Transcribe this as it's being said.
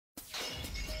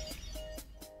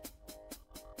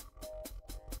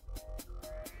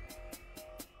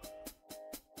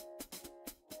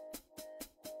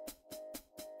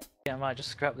I might just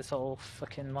scrap this whole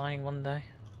fucking mining one day.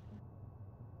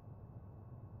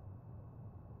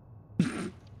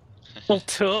 Well,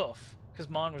 tough, because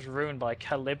mine was ruined by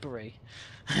Calibri.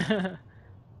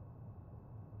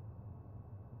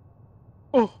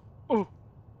 Oh, oh.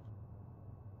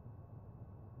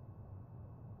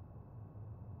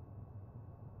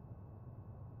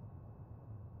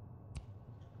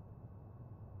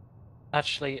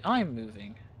 Actually, I'm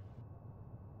moving.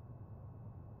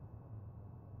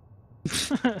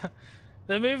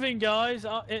 They're moving, guys.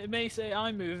 It may say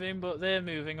I'm moving, but they're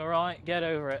moving, alright? Get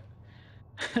over it.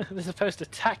 They're supposed to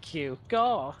attack you.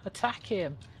 Go! Attack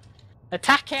him!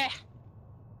 Attack it!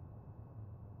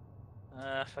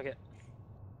 Fuck it.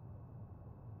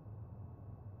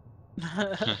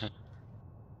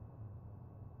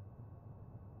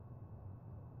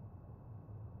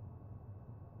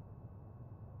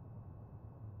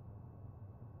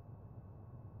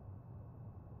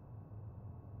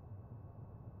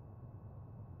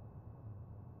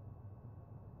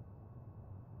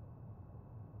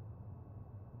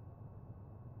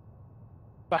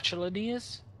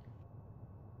 Bachelornias?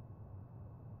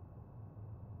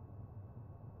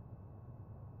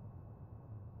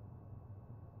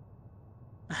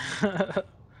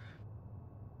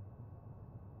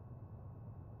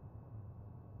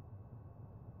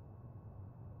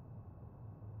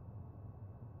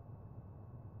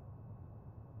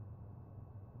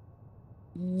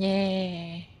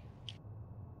 Yeah.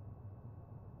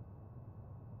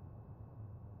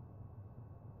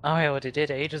 Oh, I already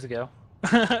did ages ago.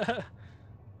 I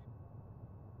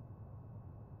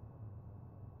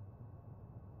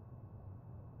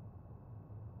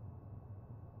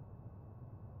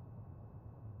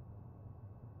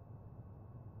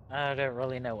don't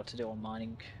really know what to do on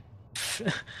mining.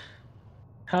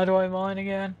 How do I mine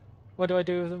again? What do I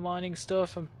do with the mining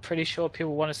stuff? I'm pretty sure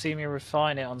people want to see me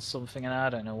refine it on something and I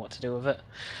don't know what to do with it.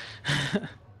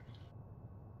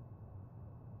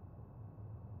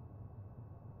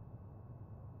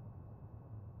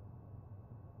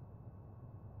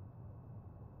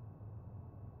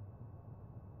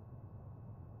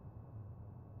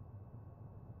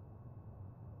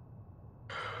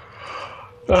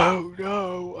 Oh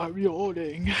no, I'm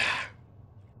yawning.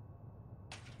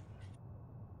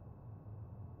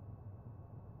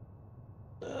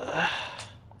 Let's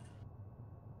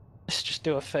just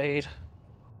do a fade.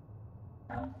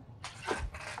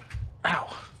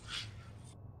 Ow.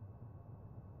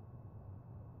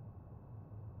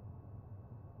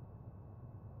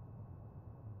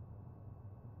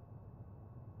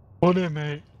 Money,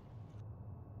 mate.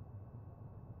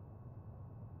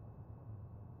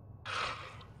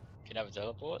 Can have a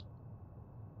teleport?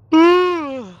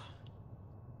 I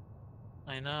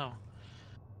know.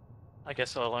 I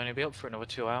guess I'll only be up for another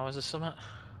 2 hours or something.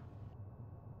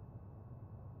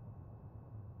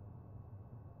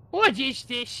 What is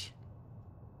this?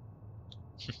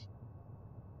 It's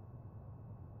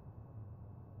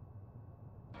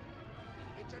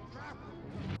a trap!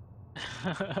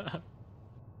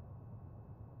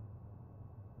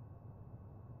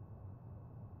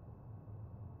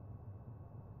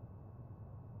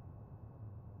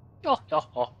 Oh, oh,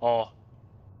 oh, oh.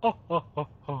 Oh, oh, oh,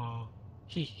 oh.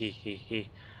 Hee hee hee hee.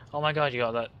 Oh my god, you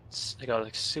got a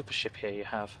super ship here you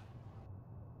have.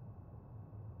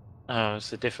 Oh,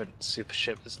 it's a different super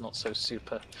ship that's not so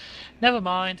super. Never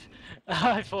mind.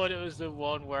 I thought it was the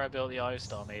one where I built the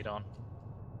Starmade on.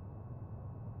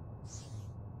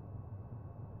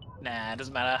 Nah, it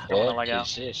doesn't matter. I don't want to lag out.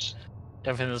 Is this?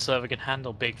 Don't think the server can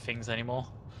handle big things anymore.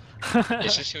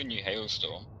 Is this your new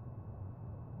hailstorm?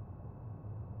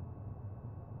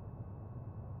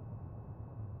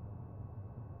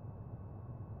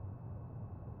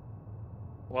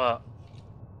 What?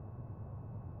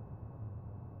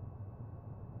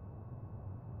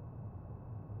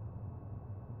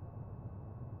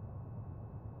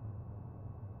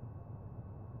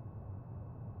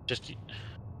 Just...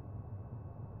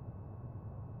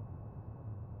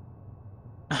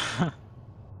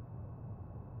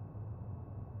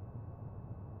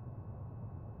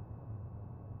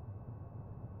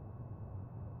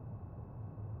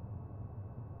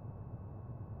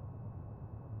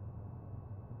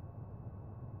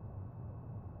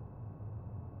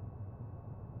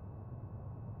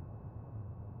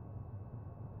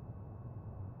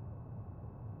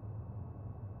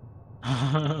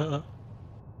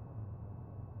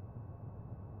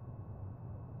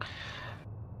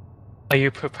 Are you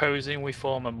proposing we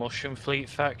form a MushroomFleet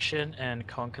faction and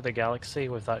conquer the galaxy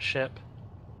with that ship?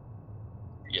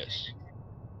 Yes.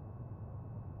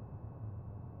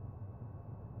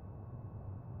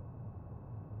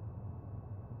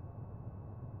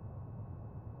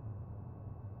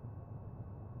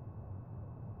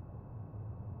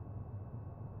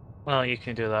 Well, you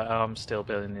can do that. I'm still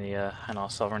building the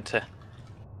Hanar sovereignty.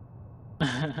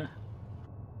 I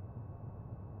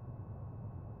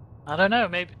don't know.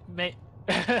 Maybe.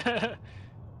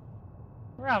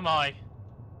 Where am I?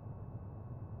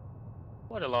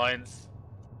 What alliance?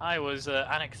 I was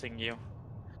annexing you.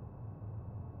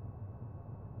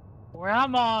 Where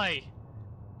am I?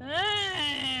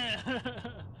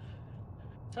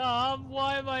 Tom,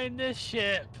 why am I in this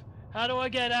ship? How do I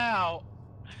get out?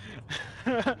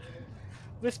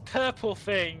 This purple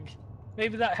thing.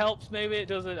 Maybe that helps, maybe it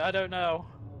doesn't, I don't know.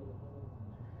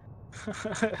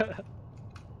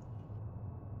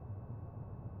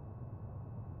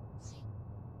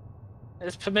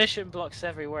 There's permission blocks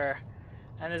everywhere.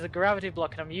 And there's a gravity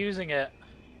block and I'm using it.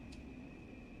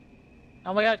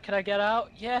 Oh my god, can I get out?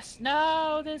 Yes,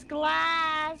 no, there's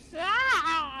glass!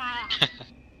 Ah!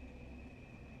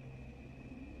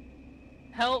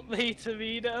 Help me,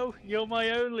 Toledo, you're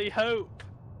my only hope.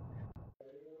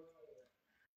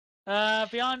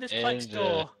 Behind this plex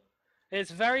door.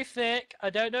 It's very thick, I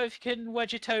don't know if you can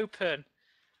wedge it open.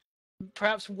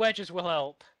 Perhaps wedges will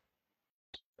help.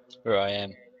 Where I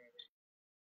am.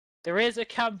 There is a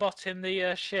cam bot in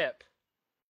the ship.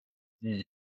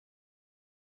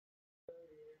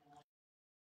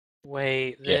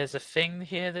 Wait, there's a thing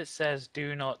here that says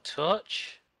do not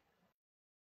touch.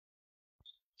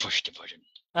 Push the button.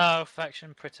 Oh,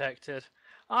 faction protected.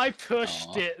 I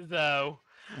pushed it though.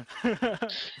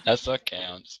 That's what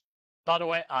counts. By the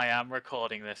way, I am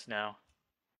recording this now.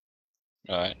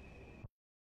 Right.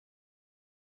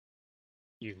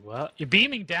 You're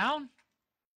beaming down?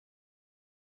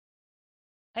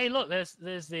 Hey, look, there's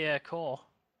the core.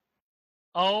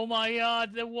 Oh my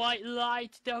god, the white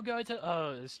light! Don't go into.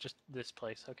 Oh, it's just this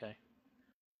place. Okay.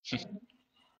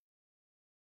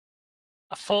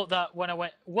 I thought that when I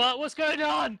went. What's going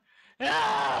on?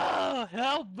 Ah,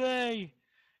 help me!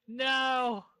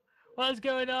 No! What's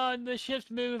going on? The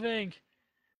ship's moving.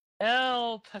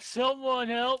 Help! Someone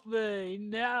help me!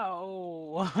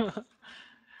 No!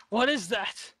 What is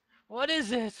that? What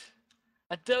is it?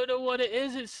 I don't know what it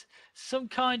is. It's some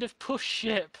kind of push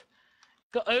ship.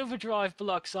 Got overdrive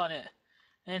blocks on it,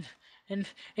 and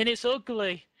it's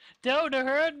ugly. Don't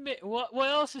hurt me. What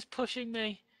else is pushing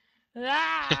me?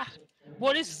 Ah!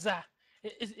 What is that?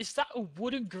 Is that a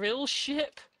wooden grill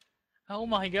ship? Oh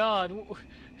my god!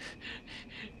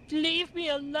 Leave me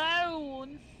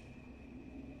alone!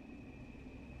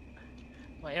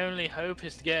 My only hope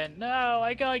is to get. No,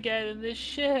 I gotta get in this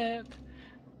ship.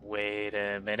 Wait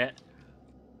a minute.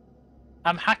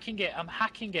 I'm hacking it. I'm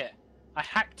hacking it. I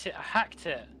hacked it. I hacked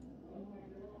it.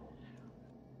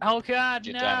 Oh god,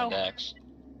 Get no! down and axe.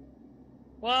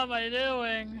 What am I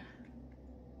doing?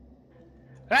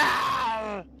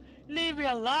 Ah! Leave me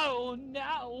alone!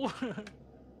 No!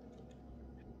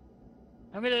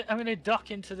 I'm gonna dock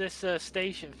into this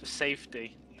station for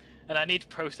safety, and I need to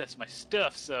process my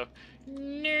stuff. So,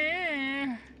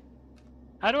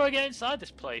 how do I get inside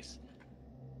this place?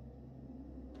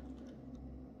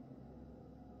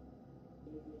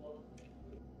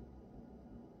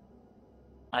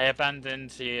 I abandoned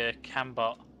the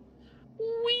cambot.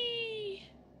 Whee!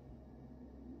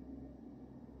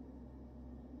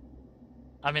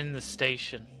 I'm in the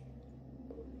station.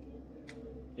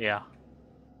 Yeah.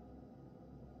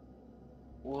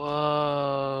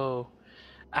 Whoa!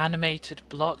 Animated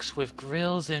blocks with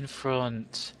grills in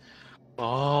front.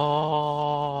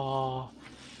 Oh,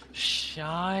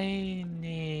 shiny.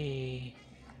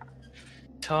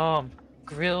 Tom,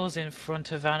 grills in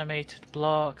front of animated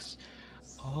blocks.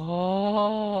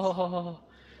 Oh,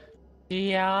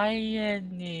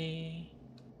 shiny.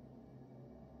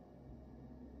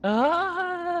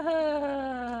 Ah,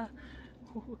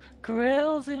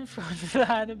 grills in front of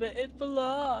animated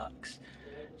blocks.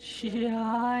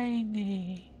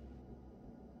 Shiny.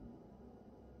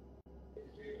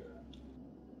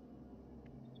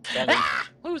 Ah!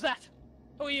 Who's that?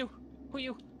 Who are you? Who are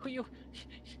you? Who are you?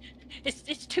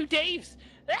 It's two Daves.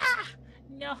 Ah!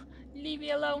 No, leave me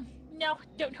alone. No,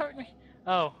 don't hurt me.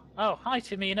 Oh, hi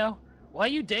Timino. Why are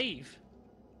you Dave?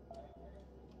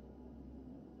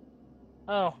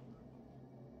 Oh.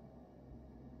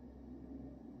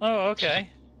 Oh, okay.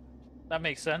 That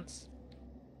makes sense.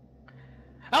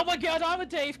 Oh my god, I'm a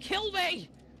Dave! Kill me!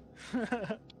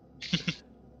 And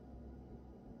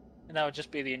that would just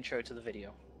be the intro to the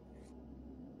video.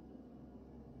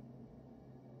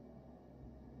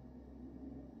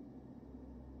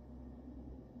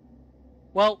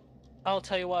 Well, I'll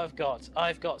tell you what I've got.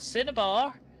 I've got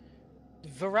Cinnabar,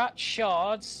 Virat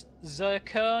shards,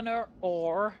 zirconia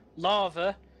ore,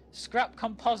 lava, scrap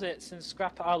composites, and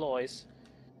scrap alloys.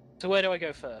 So where do I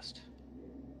go first?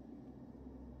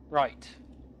 Right.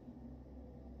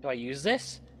 Do I use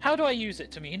this? How do I use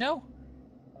it, Tamino?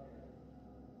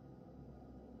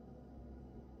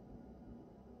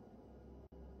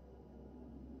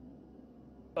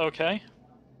 Okay.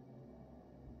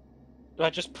 Do I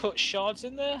just put shards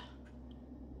in there?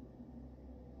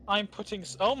 I'm putting...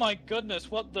 Oh my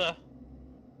goodness, what the...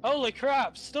 Holy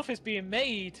crap, stuff is being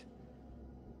made!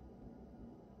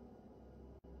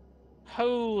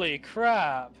 Holy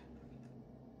crap!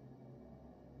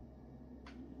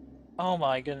 Oh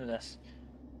my goodness.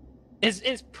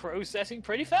 It's processing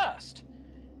pretty fast.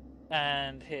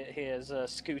 And here's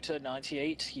Scooter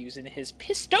 98 using his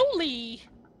pistoli!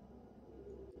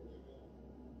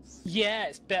 Yeah,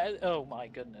 it's better... Oh my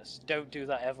goodness, don't do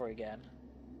that ever again.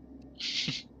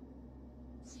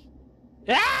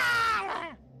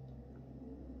 Ah!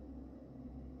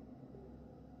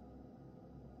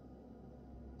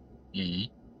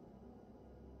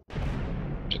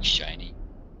 Looks shiny.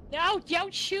 No,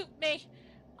 don't shoot me!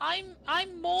 I'm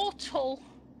mortal!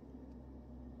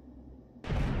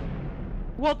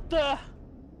 What the...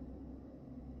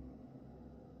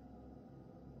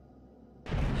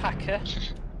 Hacker.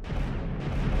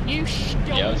 You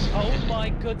stole... Yes. Oh my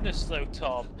goodness though,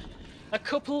 Tom. A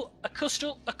couple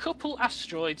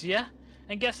asteroids, yeah?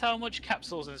 And guess how much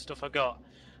capsules and stuff I got?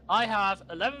 I have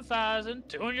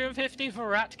 11,250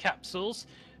 Virat capsules.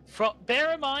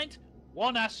 Bear in mind,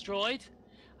 one asteroid.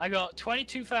 I got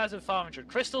 22,500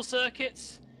 crystal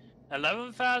circuits,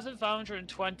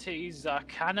 11,520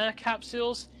 Zarkana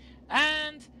capsules,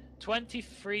 and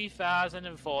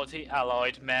 23,040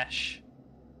 alloyed mesh.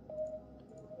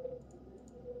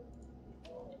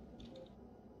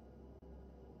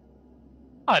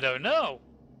 I don't know.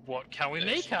 What can we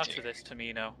make out of this,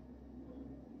 Tamino?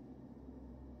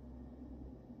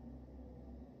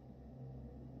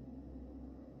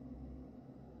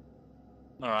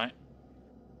 Alright.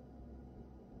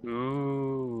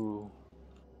 Ooh.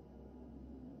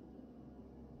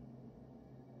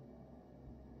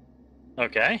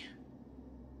 Okay.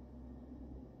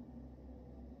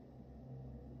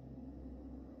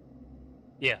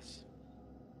 Yes.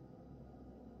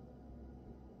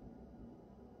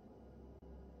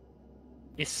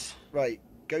 Yes. Right,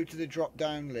 go to the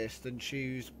drop-down list and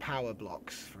choose power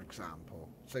blocks, for example.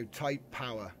 So type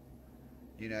power.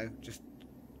 You know, just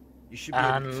you should be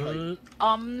able to type.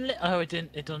 Oh,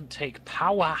 it doesn't take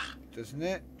power. Doesn't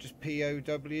it? Just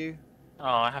POW. Oh,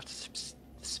 I have to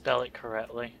spell it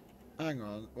correctly. Hang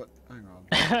on. What? Hang on.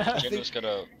 Jimbo's got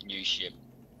a new ship.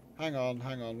 Hang on.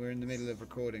 We're in the middle of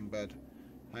recording, bud.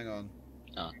 Hang on.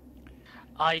 Oh.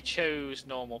 I chose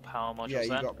normal power modules. Yeah, you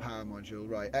then. got power module.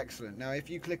 Right, excellent. Now, if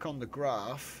you click on the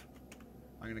graph,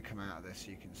 I'm going to come out of this so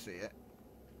you can see it.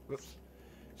 Whoops.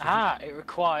 So it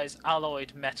requires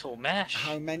alloyed metal mesh.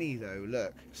 how many though?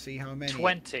 Look, see how many?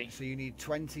 20. So you need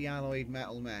 20 alloyed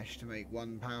metal mesh to make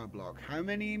one power block. How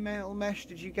many metal mesh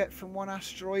did you get from one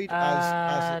asteroid?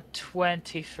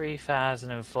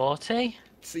 23,040.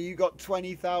 So you got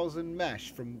 20,000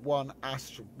 mesh from one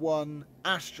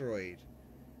asteroid.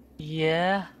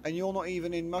 Yeah. And you're not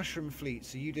even in MushroomFleet,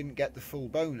 so you didn't get the full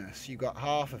bonus. You got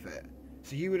half of it.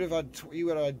 So you would have had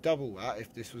double that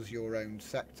if this was your own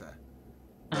sector.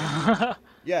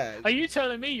 Yeah. Are you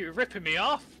telling me you're ripping me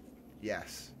off?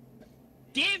 Yes.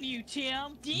 Damn you,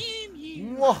 Tim! Damn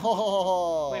you!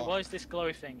 Whoa. Wait, what is this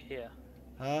glowy thing here?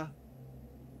 Huh?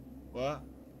 What?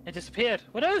 It disappeared.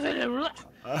 Whatever.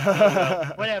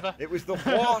 Whatever. It was the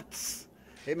what?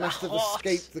 It The must have what?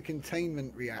 escaped the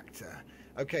containment reactor.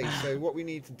 Okay, so what we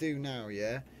need to do now,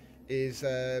 yeah, is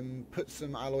put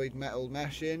some alloyed metal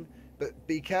mesh in, but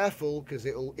be careful because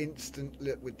it'll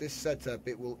with this setup,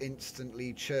 it will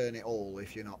instantly churn it all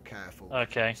if you're not careful.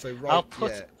 Okay. So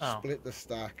split the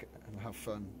stack and have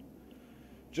fun.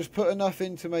 Just put enough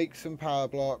in to make some power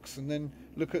blocks, and then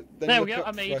look at. There we go.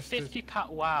 I made 50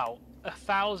 Wow,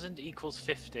 1,000 equals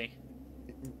 50.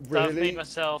 Really? I've made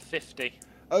myself 50.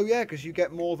 Oh yeah, because you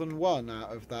get more than one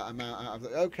out of that amount.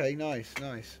 Okay, nice.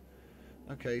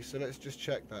 Okay, so let's just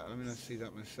check that. I'm gonna see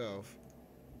that myself.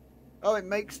 Oh, it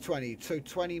makes 20. So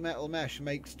 20 metal mesh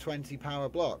makes 20 power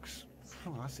blocks.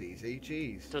 Oh, that's easy.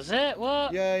 Jeez. Does it?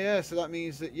 What? Yeah. So that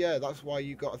means that that's why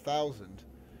you got 1,000. So,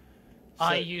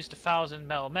 I used 1,000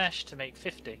 metal mesh to make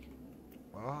 50.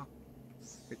 What?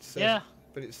 It says, Yeah.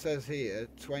 But it says here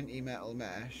 20 metal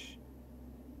mesh.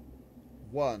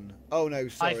 One. Oh no,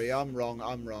 sorry, I'm wrong.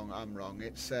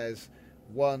 It says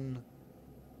one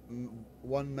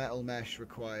metal mesh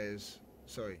requires.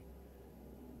 Sorry.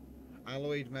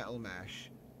 Alloyed metal mesh.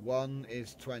 One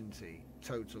is 20.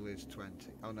 Total is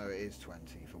 20. Oh no, it is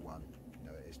 20 for one.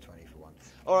 No, it is 20 for one.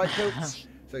 All right, cool.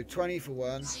 So 20 for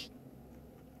one.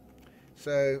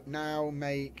 So now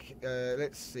make,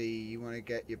 let's see, you want to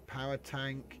get your power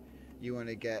tank, you want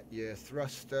to get your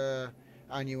thruster,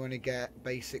 and you want to get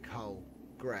basic hull,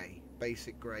 grey,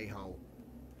 basic grey hull.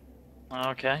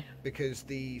 Okay. Because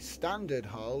the standard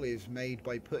hull is made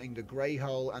by putting the grey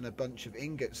hull and a bunch of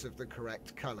ingots of the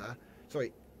correct colour,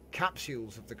 sorry,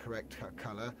 capsules of the correct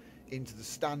colour into the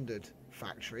standard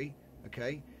factory,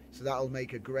 okay? So that'll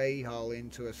make a grey hull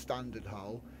into a standard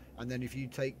hull. And then if you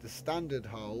take the standard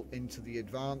hull into the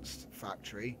advanced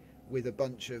factory with a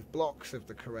bunch of blocks of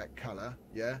the correct colour,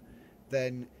 yeah,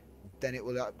 then it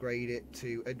will upgrade it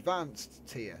to advanced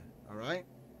tier, alright?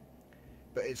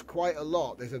 But it's quite a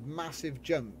lot. There's a massive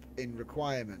jump in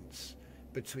requirements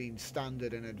between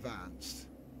standard and advanced.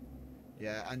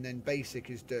 Yeah, and then basic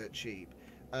is dirt cheap.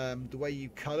 The way you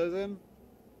colour them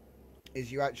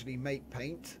is you actually make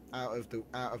paint out of the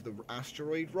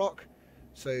asteroid rock.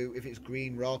 So if it's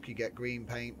green rock, you get green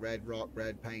paint, red rock,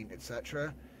 red paint,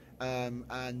 etc.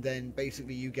 And then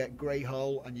basically you get grey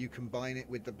hull and you combine it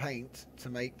with the paint to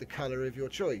make the colour of your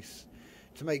choice.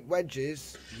 To make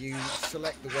wedges, you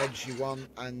select the wedge you want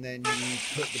and then you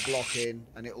put the block in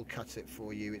and it'll cut it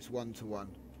for you. It's 1-to-1.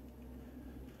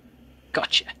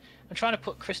 Gotcha. I'm trying to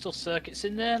put crystal circuits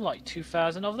in there, like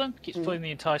 2,000 of them. Keeps pulling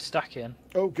the entire stack in.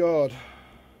 Oh god.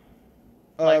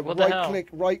 Like, what the hell?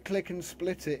 Right click and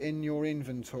split it in your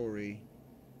inventory.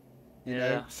 You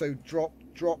know, so drop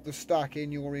the stack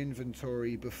in your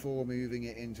inventory before moving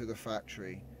it into the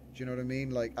factory. Do you know what I mean?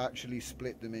 Like, actually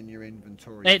split them in your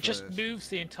inventory It first. just moves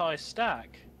the entire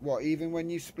stack. What, even when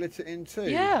you split it in two?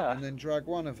 Yeah. And then drag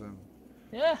one of them?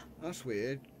 Yeah. That's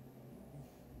weird.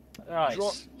 Right,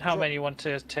 how many you want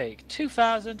to take?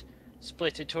 2,000,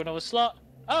 split it to another slot.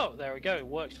 Oh, there we go, it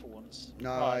worked for once.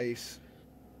 Nice. Right.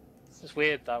 It's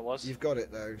weird, that was. You've got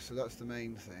it, though, so that's the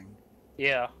main thing.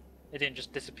 Yeah, it didn't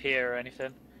just disappear or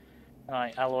anything.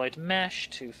 Right, alloyed mesh,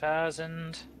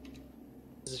 2,000.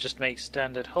 This just makes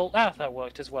standard hull. Ah, that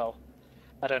worked as well.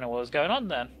 I don't know what was going on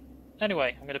then.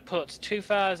 Anyway, I'm going to put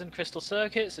 2,000 crystal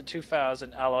circuits and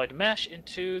 2,000 alloyed mesh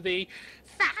into the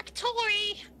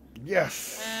factory.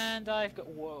 Yes. And I've got,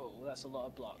 whoa, that's a lot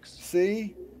of blocks.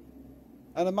 See?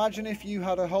 And imagine if you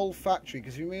had a whole factory,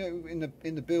 because in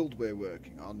the build we're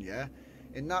working on, yeah,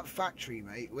 in that factory,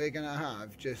 mate, we're gonna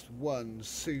have just one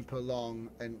super long,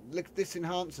 and look, this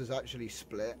enhancer's actually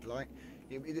split. Like,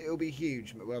 it'll be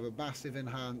huge. We'll have a massive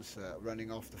enhancer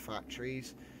running off the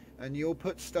factories, and you'll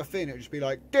put stuff in. It'll just be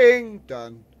like, ding,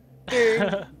 done,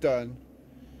 ding, done.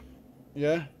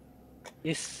 Yeah.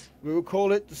 Yes. We will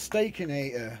call it the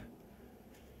Steakinator.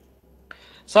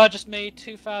 So I just made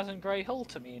 2,000 grey hull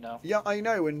to me, you know. Yeah, I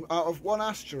know, and out of one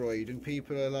asteroid, and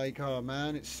people are like, oh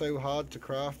man, it's so hard to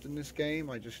craft in this game,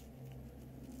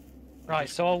 Right,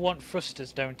 so I want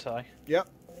thrusters, don't I? Yep.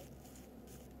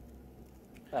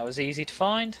 That was easy to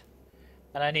find.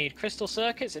 And I need crystal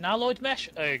circuits and alloyed mesh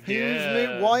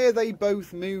again. Why are they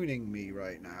both mooning me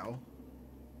right now?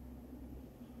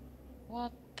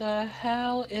 What the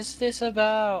hell is this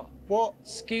about? What?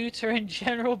 Scooter and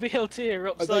General BLT are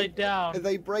upside down. Are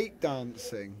they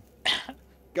breakdancing?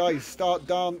 Guys, start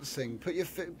dancing. Put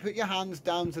your hands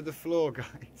down to the floor,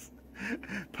 guys.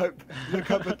 Look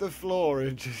up at the floor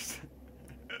and just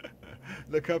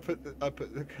look up at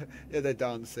the. Yeah, they're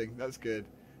dancing. That's good.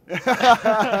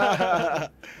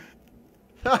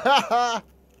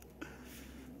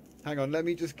 Hang on, let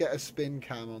me just get a spin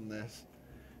cam on this.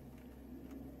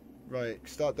 Right,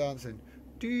 start dancing.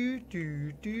 Do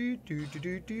do do do do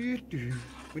do do do.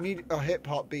 We need a hip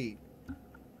hop beat.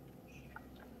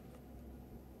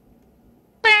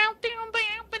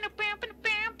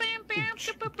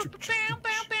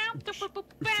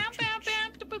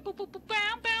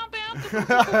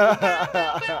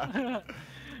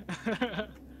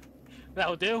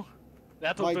 That'll do.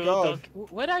 That'll My do. God.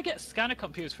 Where did I get scanner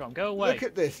computers from? Go away. Look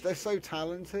at this. They're so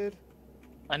talented.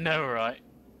 I know, right?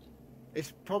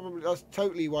 That's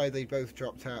totally why they both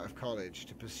dropped out of college,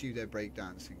 to pursue their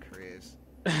breakdancing careers.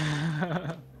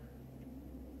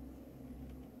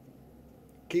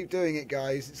 Keep doing it,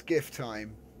 guys. It's gift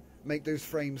time. Make those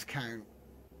frames count.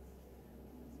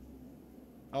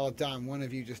 Oh, damn. One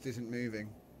of you just isn't moving.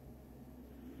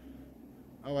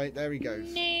 Oh, wait. There he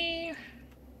goes. No.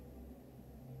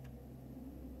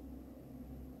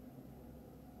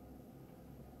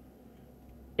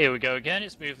 Here we go again.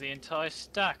 It's moved the entire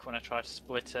stack when I try to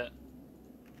split it.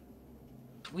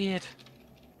 It's weird.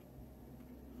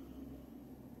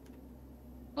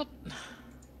 What?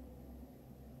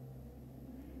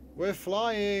 We're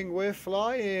flying. We're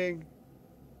flying.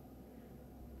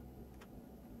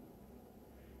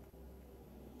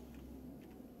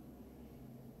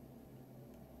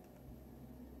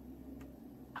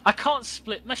 I can't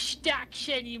split my stacks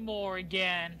anymore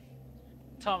again.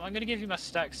 Tom, I'm gonna give you my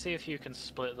stacks, see if you can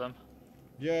split them.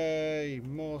 Yay!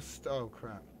 More oh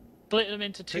crap. Split them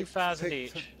into 2,000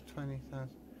 each. 20,000.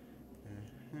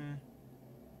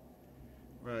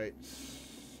 Right,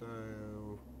 so...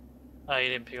 Oh, you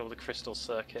didn't pick up the crystal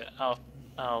circuit. I'll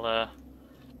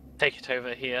take it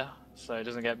over here so it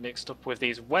doesn't get mixed up with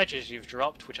these wedges you've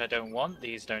dropped, which I don't want.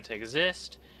 These don't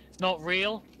exist. It's not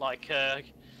real, like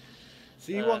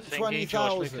so you want thingy,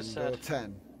 20,000 or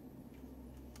 10?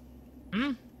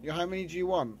 Hmm? How many do you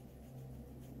want?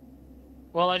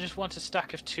 Well, I just want a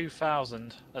stack of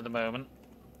 2,000 at the moment.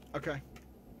 Okay.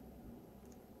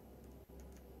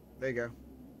 There you go.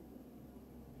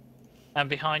 And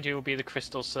behind you will be the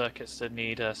crystal circuits that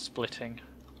need splitting.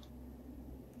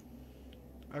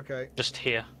 Okay. Just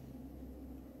here.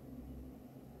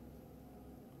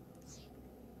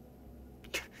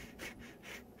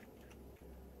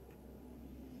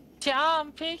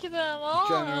 Tom, pick them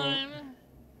on!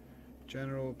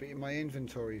 General, but my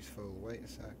inventory's full. Wait a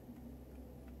sec.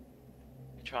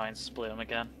 Try and split them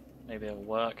again. Maybe it'll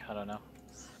work, I don't know.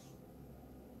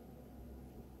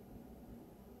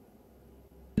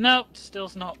 Nope, still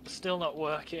not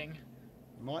working.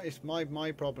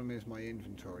 My problem is my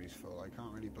inventory's full. I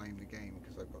can't really blame the game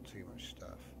because I've got too much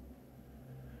stuff.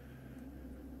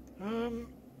 I'm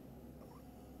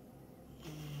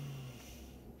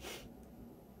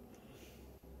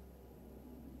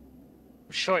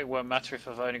sure it won't matter if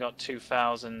I've only got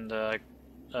 2,000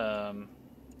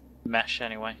 mesh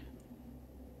anyway.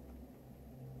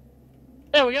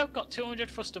 There we go, got 200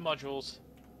 thruster modules.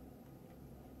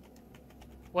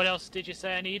 What else did you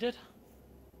say I needed?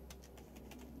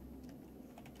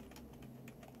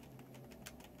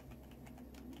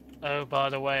 Oh, by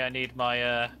the way, I need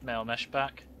my metal mesh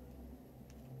back.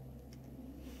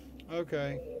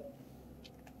 Okay.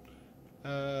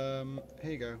 Here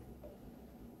you go.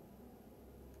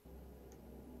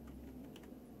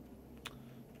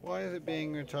 Why is it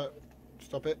being returned?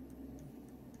 Stop it.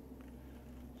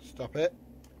 Stop it.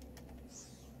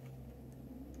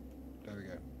 There we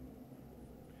go.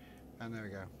 And there we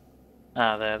go.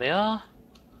 Ah, there they are.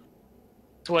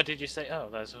 So what did you say? Oh,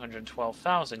 there's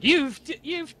 112,000.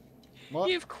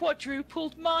 You've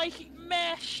quadrupled my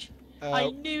mesh. I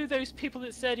knew those people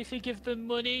that said if you give them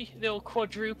money, they'll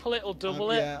quadruple it or double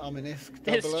it. Yeah, I'm an ISK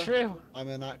doubler. It's true.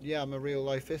 I'm a real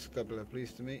life ISK doubler.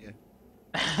 Pleased to meet you.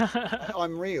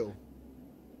 I'm real.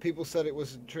 People said it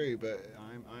wasn't true, but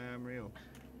I am real.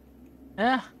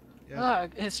 Yeah.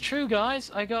 It's true, guys.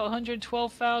 I got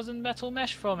 112,000 metal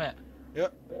mesh from it.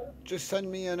 Yep. Just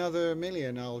send me another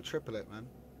million. I'll triple it, man.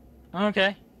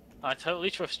 Okay. I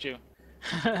totally trust you.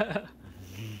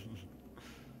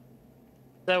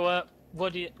 So,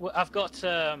 what do you? I've got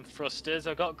thrusters.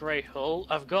 I've got grey hull.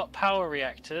 I've got power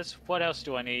reactors. What else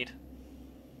do I need?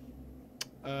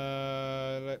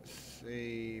 Let's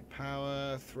see.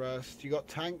 Power, thrust. You got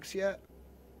tanks yet?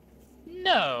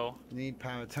 No. You need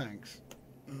power tanks.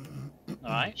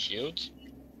 Alright. Shields?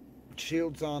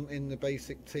 Shields aren't in the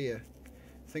basic tier.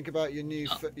 Think about your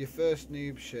your first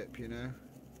noob ship, you know.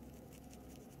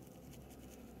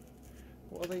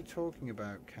 What are they talking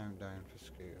about? Countdown for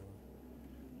school.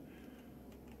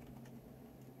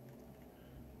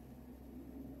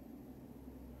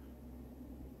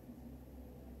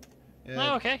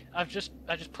 Yeah. Oh, okay. I just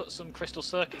put some crystal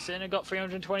circuits in and got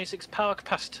 326 power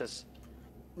capacitors.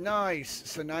 Nice.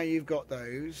 So now you've got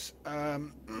those.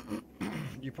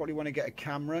 You probably want to get a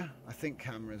camera. I think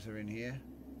cameras are in here.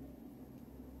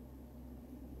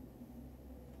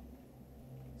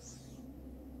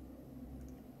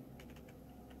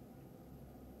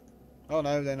 Oh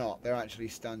no, they're not. They're actually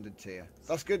standard tier.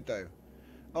 That's good though.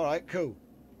 Alright, cool.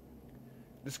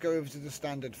 Let's go over to the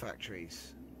standard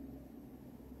factories.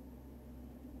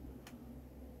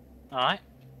 Alright.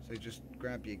 So just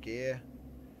grab your gear.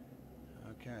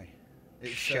 Okay.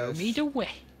 It's, Show me the way.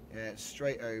 Yeah, it's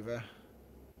straight over.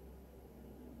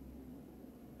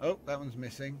 Oh, that one's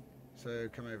missing. So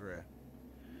come over here.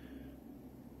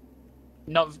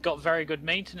 Not got very good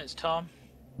maintenance, Tom.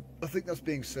 I think that's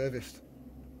being serviced.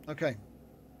 Okay.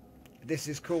 This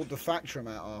is called the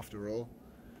Factromat after all.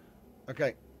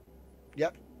 Okay.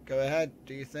 Yep. Go ahead.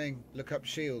 Do your thing. Look up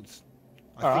shields.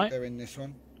 I think they're in this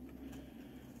one.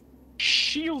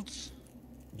 Shields!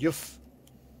 Yes.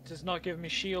 Does not give me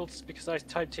shields because I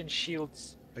typed in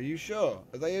shields. Are you sure?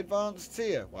 Are they advanced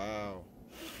tier? Wow.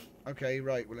 Okay,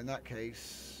 right. Well, in that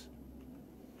case...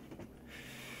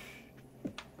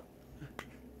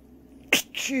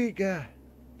 Chiga!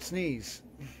 Sneeze.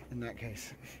 In that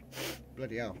case.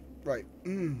 Bloody hell. Right.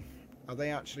 Are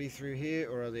they actually through here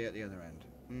or are they at the other end?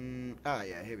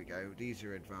 Yeah, here we go. These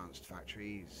are advanced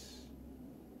factories.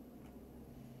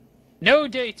 No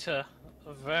data.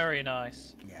 Very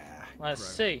nice. Yeah. Let's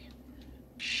grow. see.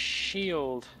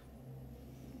 Shield.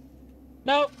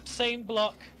 Nope, same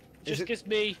block. Just gives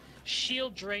me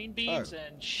shield drain beams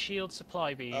and shield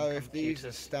supply beam Oh, if these are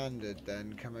computers. standard,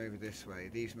 then come over this way.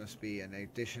 These must be an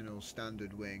additional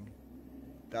standard wing.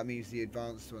 That means the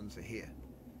advanced ones are here.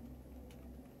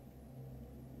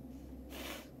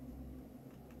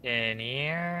 In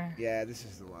here. Yeah, this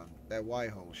is the one. They're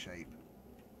Y-hole shape.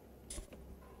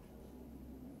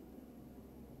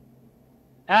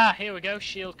 Ah, here we go.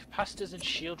 Shield capacitors and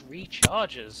shield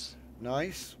rechargers.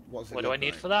 Nice. What's it What do I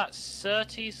need for that?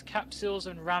 Certes capsules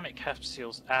and Ramic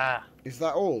capsules. Ah. Is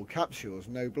that all? Capsules,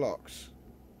 no blocks?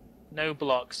 No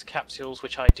blocks, capsules,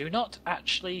 which I do not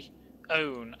actually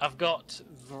own. I've got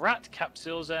Vrat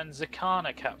capsules and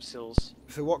Zakana capsules.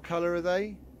 So what colour are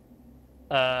they?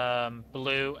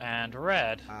 Blue and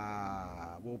red.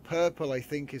 Ah, well purple I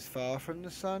think is far from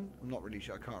the sun. I'm not really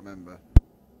sure, I can't remember.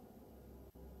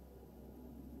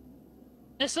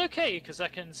 It's okay, because I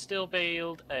can still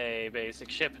build a basic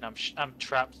ship, and I'm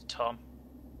trapped, Tom.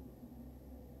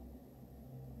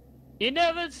 You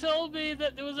never told me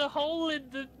that there was a hole in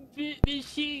the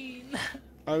machine.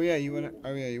 Oh yeah, you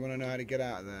wanna know how to get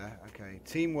out of there. Okay,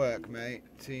 teamwork, mate.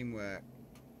 Teamwork.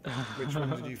 Which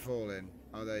one did you fall in?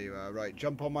 Oh, there you are. Right,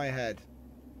 jump on my head.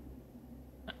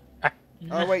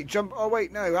 Oh wait, jump. Oh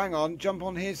wait, no, hang on. Jump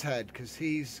on his head because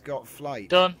he's got flight.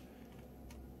 Done.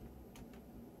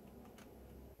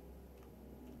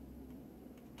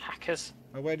 Hackers.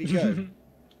 Oh, where'd he go?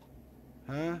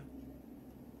 Huh?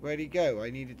 Where'd he go? I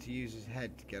needed to use his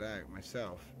head to get out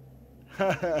myself.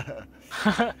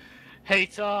 Hey,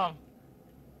 Tom.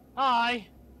 Hi.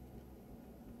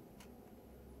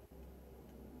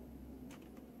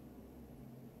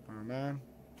 Oh man.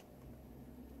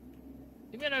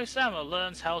 Osama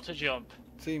learns how to jump.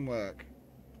 Teamwork.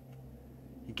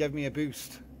 He gave me a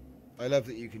boost. I love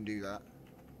that you can do that.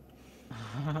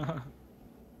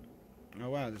 Oh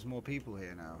wow, there's more people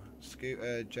here now.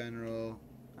 Scooter, General,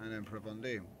 and Emperor Von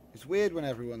Doom. It's weird when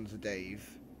everyone's a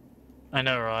Dave. I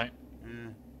know, right?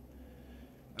 Yeah.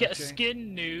 Get a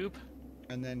skin, noob.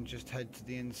 And then just head to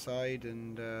the inside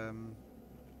and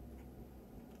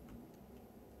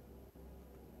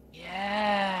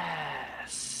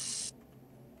Yes.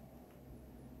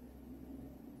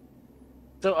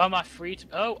 So am I free to...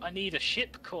 Oh, I need a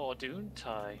ship core, don't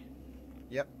I?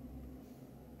 Yep.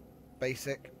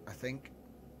 Basic, I think.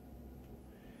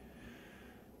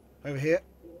 Over here.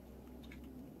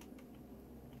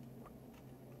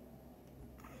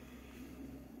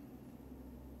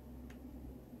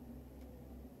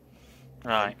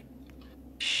 Right.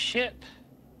 Ship.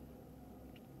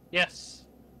 Yes.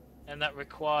 And that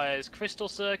requires crystal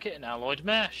circuit and alloyed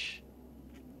mesh.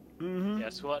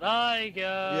 Guess what I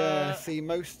got? Yeah, see,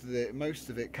 most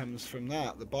of it comes from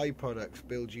that. The byproducts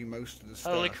build you most of the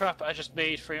stuff. Holy crap, I just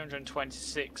made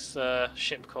 326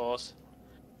 ship cores.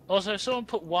 Also, someone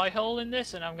put Y-hole in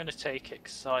this, and I'm going to take it,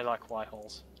 because I like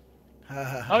Y-holes.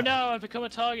 Oh no, I've become a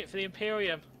target for the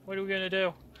Imperium. What are we going to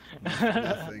do?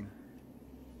 Nothing.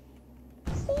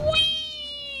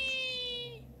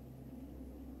 Whee!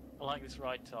 I like this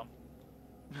ride, Tom.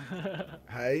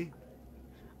 Hey?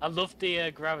 I love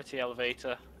the gravity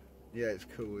elevator. Yeah, it's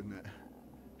cool, isn't it?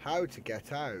 How to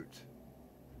get out?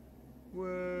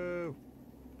 Whoa!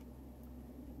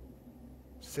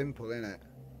 Simple, innit?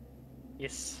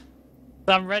 Yes.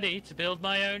 I'm ready to build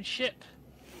my own ship.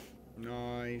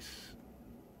 Nice.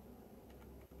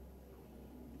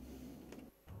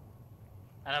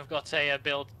 And I've got a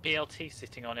build BLT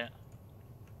sitting on it.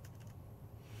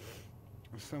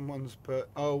 Someone's put...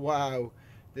 Oh, wow.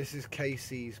 This is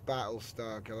Casey's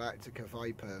Battlestar Galactica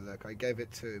Viper. Look, I gave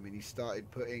it to him and he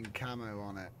started putting camo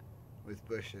on it with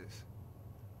bushes.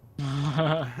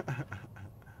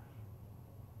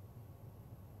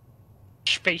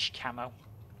 Space camo.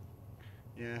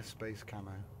 Yeah, space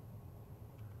camo.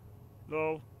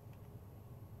 No.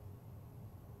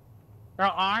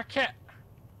 Don't like it.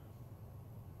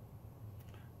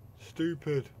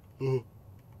 Stupid. Oh.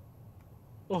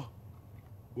 Oh.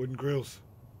 Wooden grills.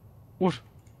 What?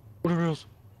 What are rules?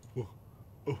 Oh.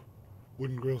 Oh.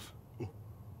 Wooden grills. Oh.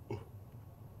 Oh.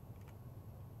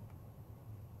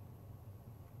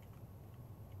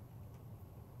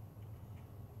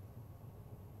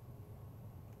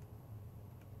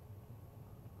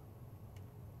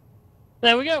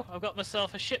 There we go. I've got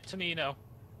myself a ship, Tamino.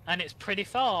 And it's pretty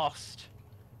fast.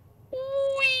 Whee!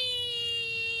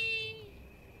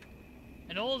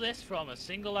 And all this from a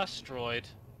single asteroid.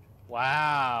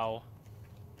 Wow.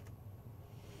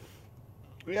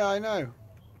 Yeah, I know.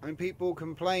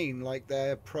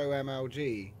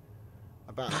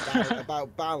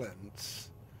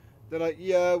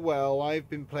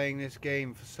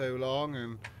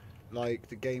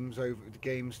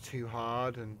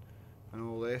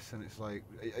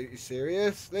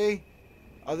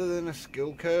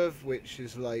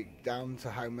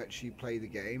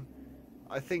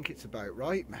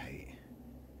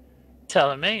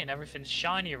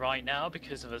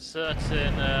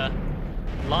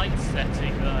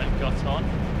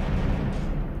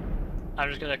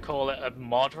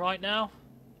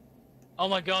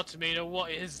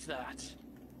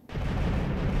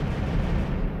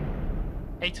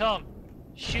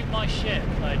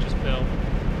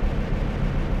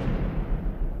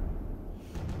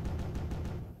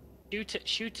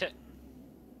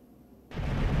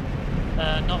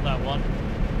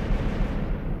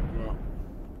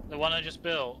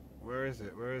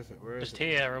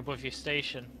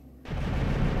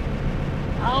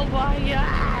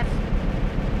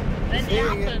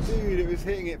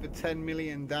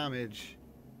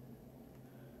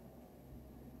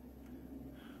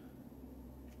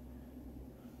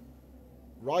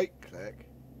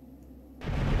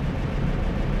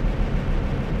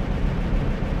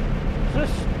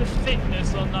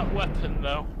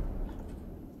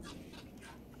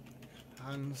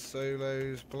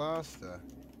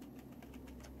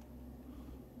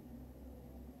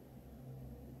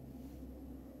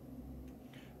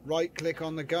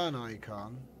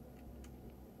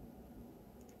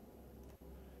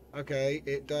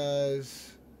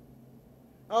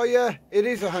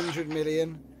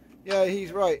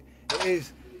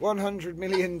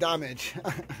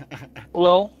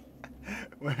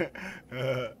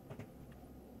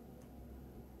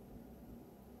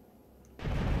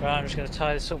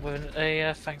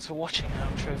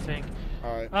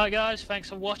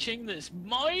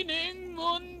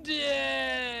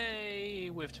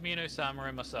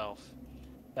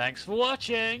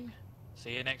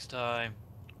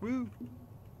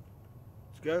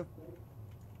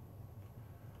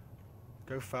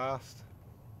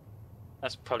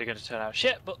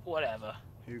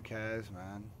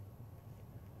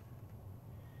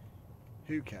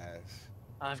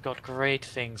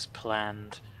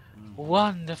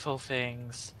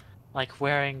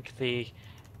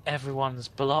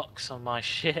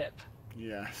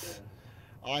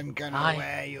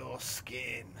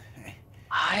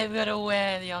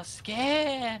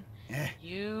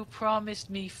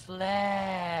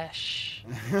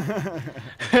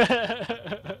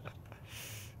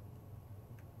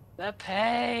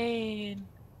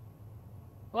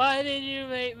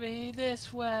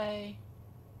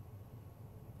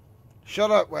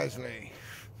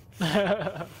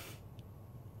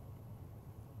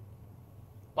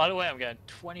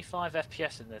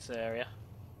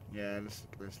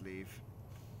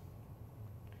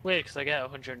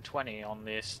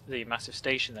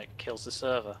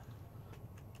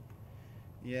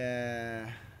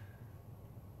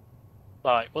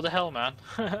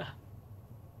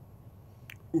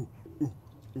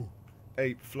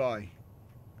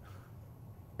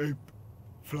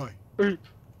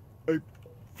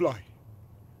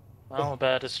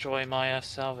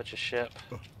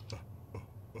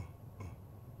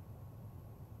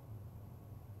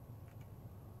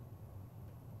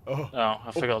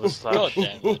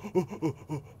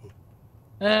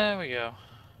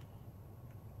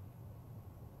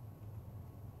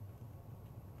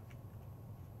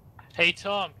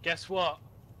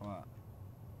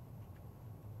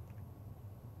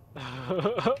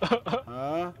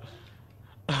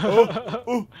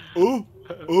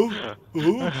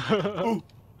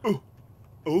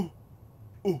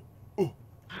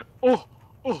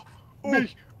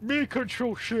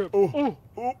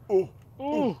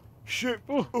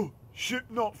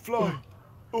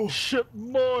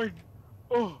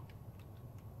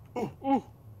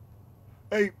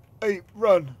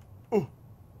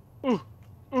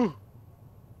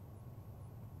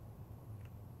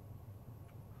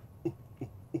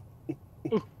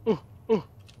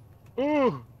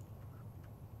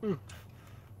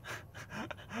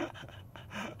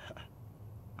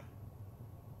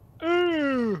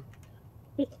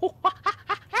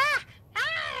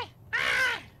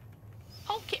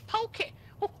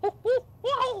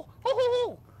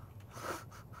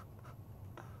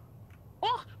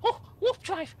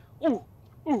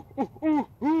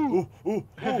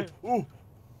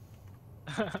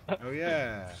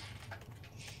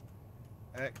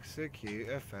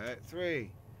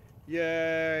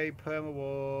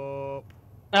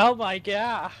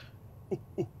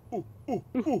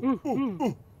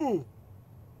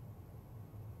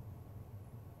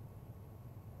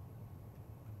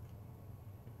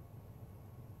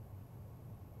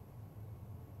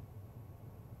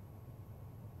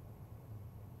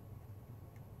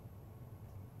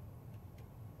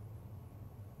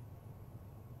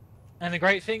 And the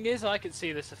great thing is, I can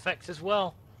see this effect as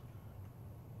well.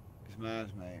 It's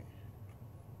mad, mate.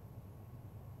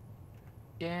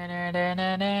 And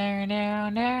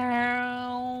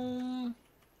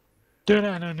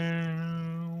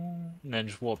then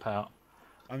just warp out.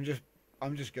 I'm just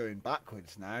going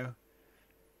backwards now.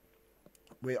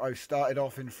 I started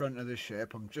off in front of the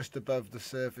ship. I'm just above the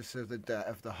surface of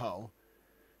the hull,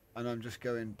 and I'm just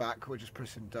going backwards, just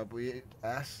pressing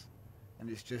WS, and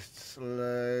it's just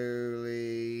slowly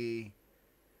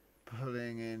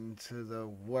pulling into the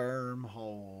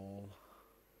wormhole.